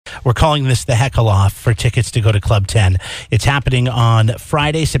We're calling this the Heckle Off for tickets to go to Club 10. It's happening on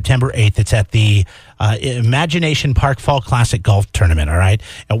Friday, September 8th. It's at the Imagination Park Fall Classic Golf Tournament, all right?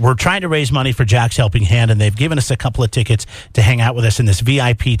 And we're trying to raise money for Jack's Helping Hand, and they've given us a couple of tickets to hang out with us in this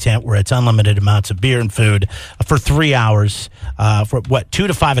VIP tent where it's unlimited amounts of beer and food for 3 hours, for 2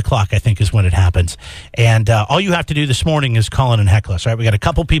 to 5 o'clock, I think, is when it happens. And all you have to do this morning is call in and heckle us, all right? We got a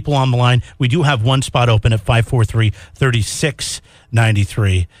couple people on the line. We do have one spot open at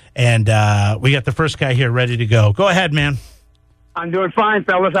 543-3693. And we got the first guy here ready to go. Go ahead, man. I'm doing fine,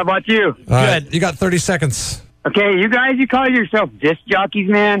 fellas. How about you? Good. You got 30 seconds. Okay, you guys, you call yourself disc jockeys,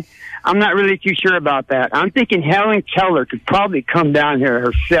 man. I'm not really too sure about that. I'm thinking Helen Keller could probably come down here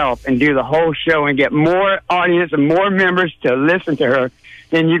herself and do the whole show and get more audience and more members to listen to her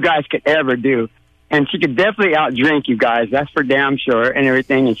than you guys could ever do. And she could definitely outdrink you guys. That's for damn sure and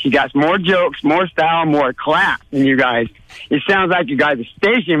everything. And she got more jokes, more style, more class than you guys. It sounds like you guys'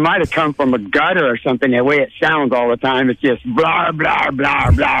 station might have come from a gutter or something, the way it sounds all the time. It's just blah, blah,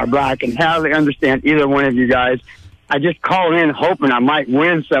 blah, blah, blah. I can hardly understand either one of you guys. I just call in hoping I might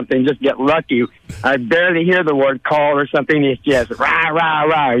win something, just get lucky. I barely hear the word call or something. It's just rah, rah,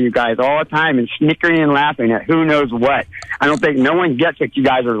 rah, you guys, all the time, and snickering and laughing at who knows what. I don't think no one gets what you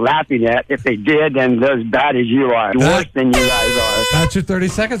guys are laughing at. If they did, then they're as bad as you are, worse than you guys are. That's your 30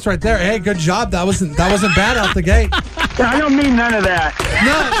 seconds right there. Hey, good job. That wasn't bad out the gate. I don't mean none of that.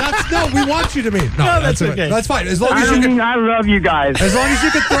 No, we want you to mean. No, that's okay. That's fine. As long as you can. I love you guys. As long as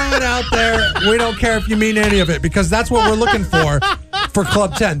you can throw it out there, we don't care if you mean any of it, because that's what we're looking for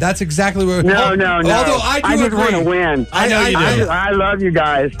Club 10. That's exactly what we're... No. Although I do just agree. want to win. I know you do. I love you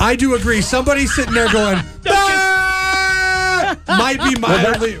guys. I do agree. Somebody's sitting there going, might be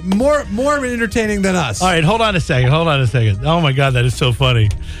mildly more entertaining than us. All right, hold on a second. Oh, my God, that is so funny.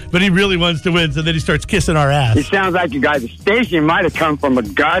 But he really wants to win, so then he starts kissing our ass. It sounds like you guys' station might have come from a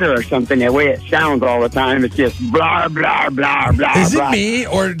gutter or something, the way it sounds all the time. It's just blah, blah, blah, blah, Is blah. it me,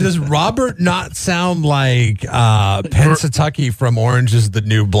 or does Robert not sound like Pennsatucky from Orange is the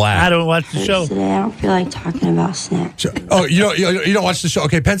New Black? I don't watch the show. Today, I don't feel like talking about snacks. Oh, you don't watch the show?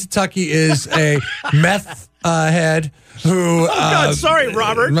 Okay, Pennsatucky is a meth head who... God, sorry,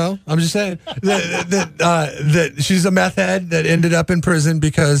 Robert. No, I'm just saying that she's a meth head that ended up in prison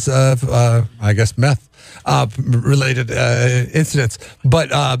because of, I guess, meth related incidents.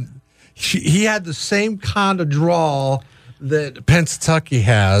 But he had the same kind of drawl that Pennsatucky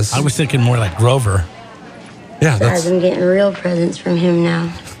has. I was thinking more like Grover. Yeah, Guys, I'm getting real presents from him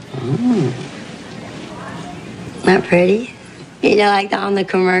now. Not pretty? You know, like on the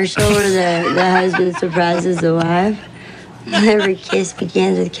commercial where the husband surprises the wife. Every kiss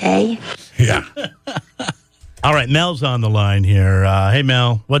begins with K. Yeah. All right, Mel's on the line here. Hey,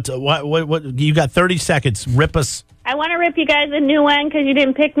 Mel, what? You got 30 seconds. Rip us. I want to rip you guys a new one because you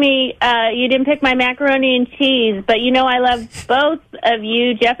didn't pick me. You didn't pick my macaroni and cheese. But you know I love both of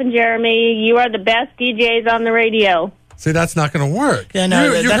you, Jeff and Jeremy. You are the best DJs on the radio. See, that's not going to work. Yeah,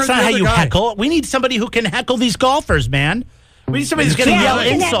 no, that's not how you heckle. We need somebody who can heckle these golfers, man. We need somebody who's going to yell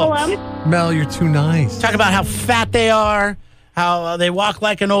insults. Mel, you're too nice. Talk about how fat they are, how they walk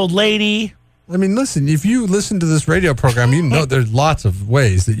like an old lady. I mean, listen, if you listen to this radio program, you know there's lots of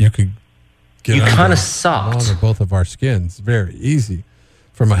ways that you could get You kind of under sucked. both of our skins. Very easy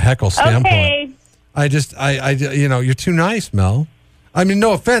from a heckle standpoint. Okay. I you're too nice, Mel. I mean,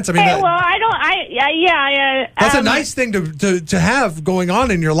 no offense. I mean, Hey, well, I don't. that's a nice thing to have going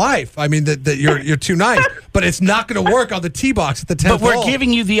on in your life. I mean, that you're too nice, but it's not going to work on the tee box at the 10th But we're hole.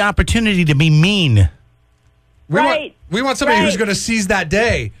 giving you the opportunity to be mean. We want somebody who's going to seize that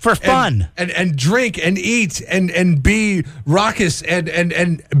day for fun and drink and eat and be raucous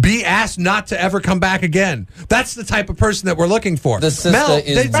and be asked not to ever come back again. That's the type of person that we're looking for. The sister Mel,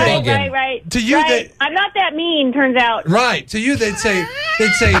 is they'd say, Right. To you, I'm not that mean. Turns out. Right. To you, they'd say,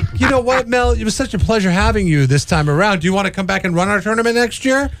 you know what, Mel? It was such a pleasure having you this time around. Do you want to come back and run our tournament next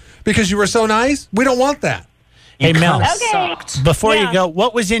year because you were so nice? We don't want that. Hey, Mel, Okay. before you go,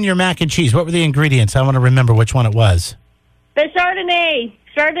 what was in your mac and cheese? What were the ingredients? I want to remember which one it was. The Chardonnay,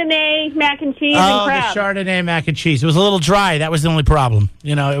 mac and cheese, and crab. The Chardonnay mac and cheese. It was a little dry. That was the only problem.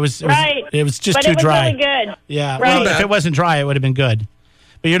 You know, it was just but too it was dry. really good. Yeah, right. well, if it wasn't dry, it would have been good.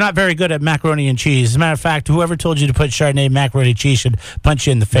 But you're not very good at macaroni and cheese. As a matter of fact, whoever told you to put Chardonnay macaroni and cheese should punch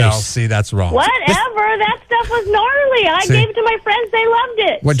you in the face. No, see, that's wrong. Whatever. That stuff was gnarly. I gave it to my friends. They loved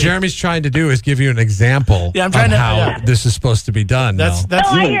it. What Jeremy's trying to do is give you an example I'm trying of to, how this is supposed to be done. That's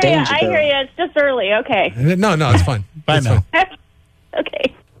I hear you. I hear you. It's just early. Okay. No, it's fine. Bye, it's Mel. fine.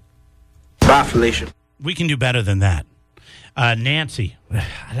 Okay. Bye, Felicia. We can do better than that. Nancy,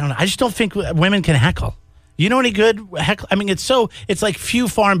 I don't know. I just don't think women can heckle. You know any good heckle? I mean, it's like few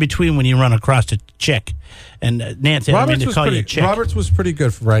far in between when you run across a chick. And Nancy, I mean to call you a chick. Roberts was pretty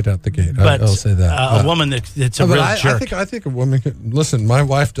good right out the gate. But I'll say that. A woman that's a real jerk. I think a woman can, listen, my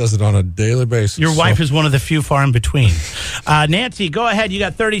wife does it on a daily basis. Your wife is one of the few far in between. Nancy, go ahead. You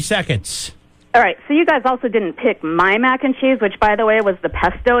got 30 seconds. All right, so you guys also didn't pick my mac and cheese, which, by the way, was the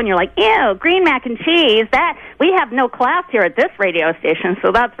pesto, and you're like, ew, green mac and cheese. That we have no class here at this radio station,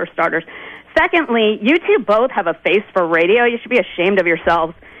 so that's for starters. Secondly, you two both have a face for radio. You should be ashamed of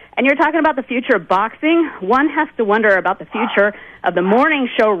yourselves. And you're talking about the future of boxing. One has to wonder about the future of the morning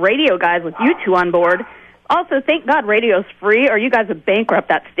show radio guys with you two on board. Also, thank God radio's free, or you guys would bankrupt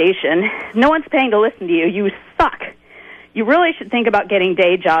that station. No one's paying to listen to you. You suck. You really should think about getting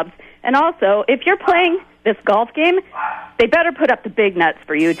day jobs. And also, if you're playing this golf game, they better put up the big nuts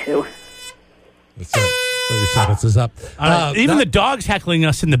for you two. That's it. 30 seconds is up. Even the dog's heckling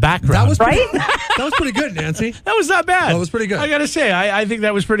us in the background. That was right? That was pretty good, Nancy. That was not bad. That was pretty good. I got to say, I think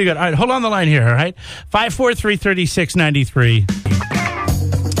that was pretty good. All right, hold on the line here, all right? 543-3693.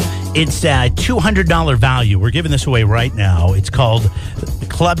 It's a $200 value. We're giving this away right now. It's called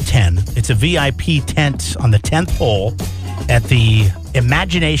Club 10. It's a VIP tent on the 10th hole at the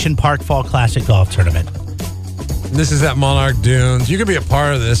Imagination Park Fall Classic Golf Tournament. This is at Monarch Dunes. You can be a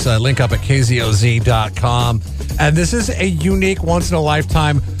part of this. Link up at kzoz.com. And this is a unique,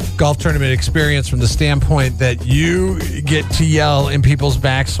 once-in-a-lifetime golf tournament experience from the standpoint that you get to yell in people's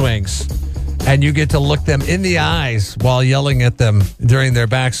backswings. And you get to look them in the eyes while yelling at them during their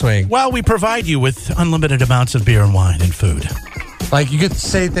backswing. Well, we provide you with unlimited amounts of beer and wine and food. Like, you get to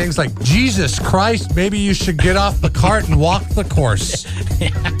say things like, Jesus Christ, maybe you should get off the cart and walk the course.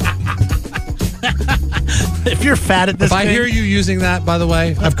 If you're fat at this If I hear you using that, by the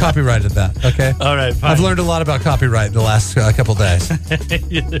way, I've copyrighted that, okay? All right, fine. I've learned a lot about copyright the last couple days. Okay,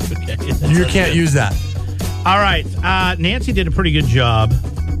 You can't use that. All right. Nancy did a pretty good job.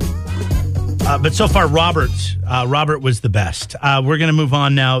 But so far, Robert was the best. We're going to move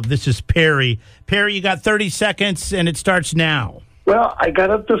on now. This is Perry. Perry, you got 30 seconds, and it starts now. Well, I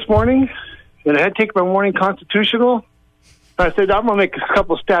got up this morning, and I had to take my morning constitutional. I said, I'm going to make a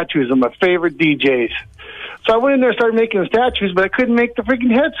couple statues of my favorite DJs. So I went in there and started making statues, but I couldn't make the freaking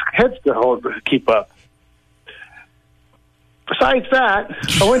heads to keep up. Besides that,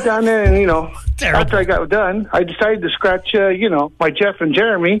 I went down there and, after I got done, I decided to scratch, my Jeff and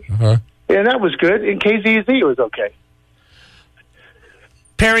Jeremy. Uh-huh. And that was good. In KZZ, it was okay.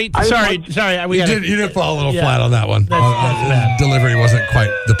 Perry, sorry. You did fall a little flat on that one. That's bad. Delivery wasn't quite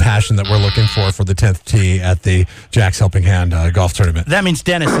the passion that we're looking for the 10th tee at the Jack's Helping Hand golf tournament. That means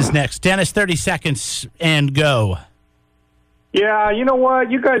Dennis is next. Dennis, 30 seconds and go. Yeah, you know what?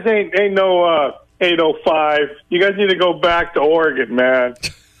 You guys ain't no 805. You guys need to go back to Oregon, man.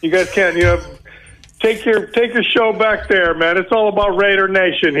 You guys can't, take your show back there, man. It's all about Raider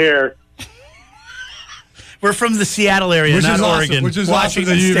Nation here. We're from the Seattle area, Which not is Oregon. Awesome, which is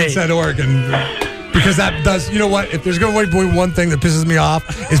Washington awesome that you even State. said Oregon. Because that does, you know what? If there's going to be one thing that pisses me off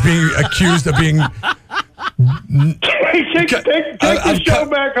is being accused of being... Take the show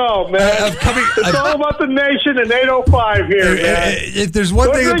back home, man. It's all about the nation and 805 here, man. If there's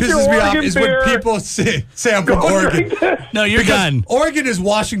one thing that pisses me off is when people say I'm from Oregon. No, you're done. Oregon is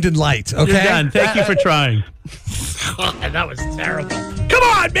Washington Light, okay? You're done. Thank you for trying. That was terrible. Come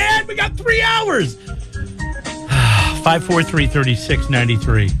on, man. We got 3 hours.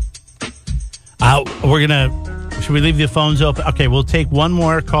 543-3693. We're going to... Should we leave the phones open? Okay, we'll take one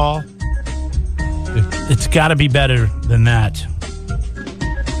more call. It's got to be better than that.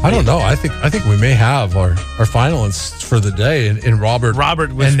 I don't know. I think we may have our finalists for the day in Robert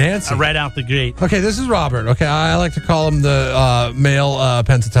was and Nancy. Right out the gate. Okay, this is Robert. Okay, I like to call him the male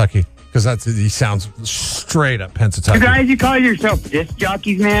Pennsatucky because he sounds straight up Pennsatucky. You guys, you call yourself disc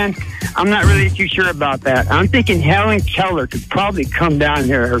jockeys, man? I'm not really too sure about that. I'm thinking Helen Keller could probably come down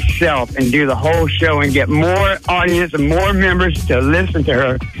here herself and do the whole show and get more audience and more members to listen to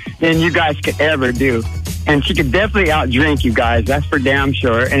her than you guys could ever do. And she could definitely outdrink you guys. That's for damn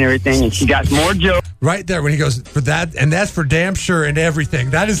sure and everything. And she got more jokes. Right there when he goes, for that, and that's for damn sure and everything.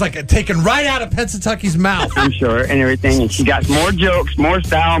 That is like taken right out of Pennsatucky's mouth. I'm sure and everything. And she got more jokes, more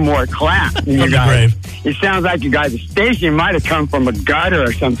style, more class than you guys. It sounds like you guys' station might have come from a gutter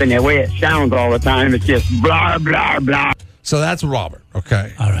or something. The way it sounds all the time, it's just blah, blah, blah. So that's Robert,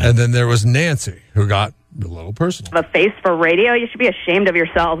 okay? All right. And then there was Nancy, who got a little personal. A face for radio. You should be ashamed of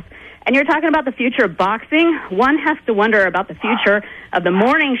yourselves. And you're talking about the future of boxing. One has to wonder about the future of the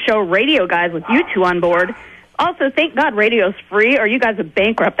morning show radio guys with you two on board. Also, thank God radio's free, or you guys would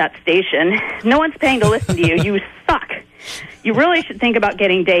bankrupt that station. No one's paying to listen to you. You suck. You really should think about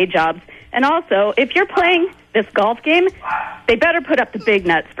getting day jobs. And also, if you're playing this golf game, they better put up the big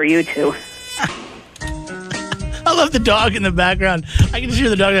nuts for you two. I love the dog in the background. I can just hear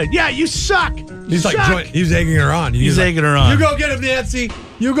the dog like, yeah, you suck. He's like, he's egging her on. He's egging her on. You go get him, Nancy.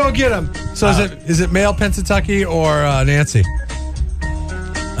 You go get him. So is it male Pennsatucky or Nancy?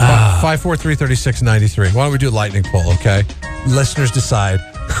 543-3693. Why don't we do a lightning poll, okay? Listeners decide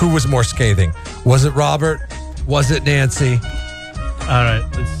who was more scathing. Was it Robert? Was it Nancy? All right,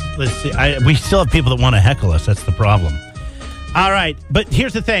 let's see. We still have people that want to heckle us. That's the problem. All right, but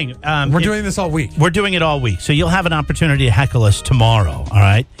here's the thing. We're doing this all week. We're doing it all week, so you'll have an opportunity to heckle us tomorrow, all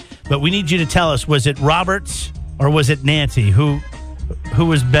right? But we need you to tell us, was it Roberts or was it Nancy? Who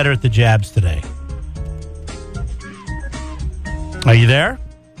was better at the jabs today? Are you there?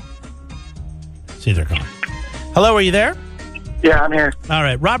 See, they're gone. Hello, are you there? Yeah, I'm here. All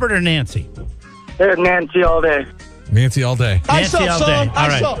right, Robert or Nancy? Nancy all day. Nancy all day. Nancy all day. All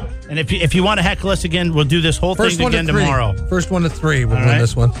right. And if you want to heckle us again, we'll do this whole thing again tomorrow. First one to three will All win right.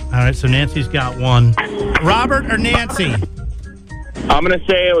 this one. All right, so Nancy's got one. Robert or Nancy? I'm going to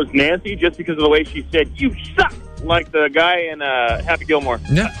say it was Nancy just because of the way she said, you suck, like the guy in Happy Gilmore.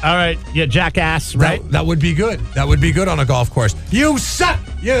 Yeah. All right. Yeah, jackass, right? That would be good. That would be good on a golf course. You suck,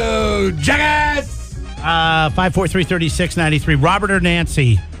 you jackass. 543-3693. Robert or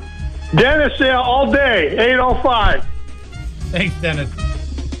Nancy? Dennis, all day, 8:05. Thanks, Dennis.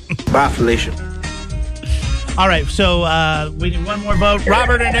 Bye, Felicia. All right, so we need one more vote.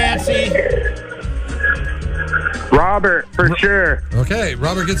 Robert or Nancy? Robert, for sure. Okay,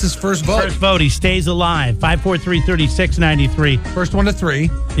 Robert gets his first vote. First vote. He stays alive. 543-3693. First one to three.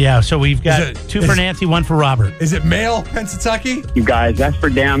 Yeah, so we've got two for Nancy, one for Robert. Is it male Pennsatucky? You guys, that's for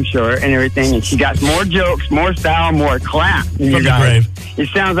damn sure and everything. And she got more jokes, more style, more class than you From the guys. grave. It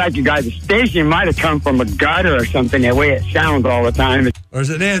sounds like you guys' station might have come from a gutter or something, the way it sounds all the time. Or is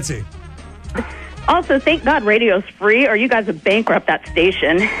it Nancy? Also, thank God radio's free, or you guys would bankrupt that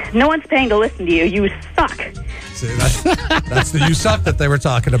station. No one's paying to listen to you. You suck. See, that's the you suck that they were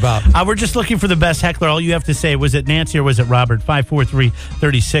talking about. We're just looking for the best heckler. All you have to say, was it Nancy or was it Robert?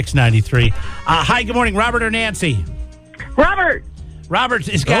 543-3693. Hi, good morning. Robert or Nancy? Robert! Robert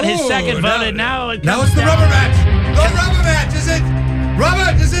has got his second voted. Now it's the rubber match. The rubber match. Is it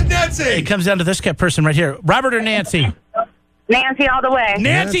Robert? Is it Nancy? It comes down to this person right here. Robert or Nancy? Nancy all the way.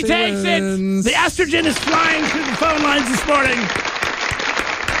 Nancy takes wins. it. The estrogen is flying through the phone lines this morning.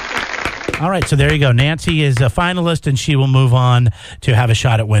 All right, so there you go. Nancy is a finalist, and she will move on to have a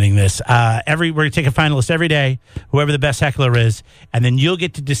shot at winning this. We're going to take a finalist every day, whoever the best heckler is, and then you'll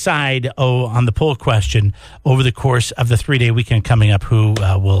get to decide on the poll question over the course of the 3-day weekend coming up who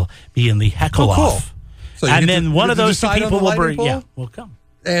will be in the Heckle Off. So and then one of those two people will come.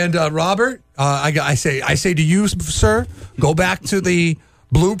 And Robert, I say to you, sir, go back to the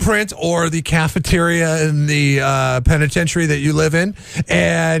blueprint or the cafeteria in the penitentiary that you live in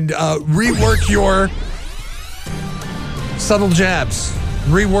and rework your subtle jabs.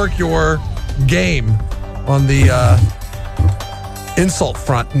 Rework your game on the insult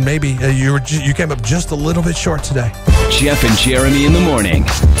front. And maybe you came up just a little bit short today. Jeff and Jeremy in the morning.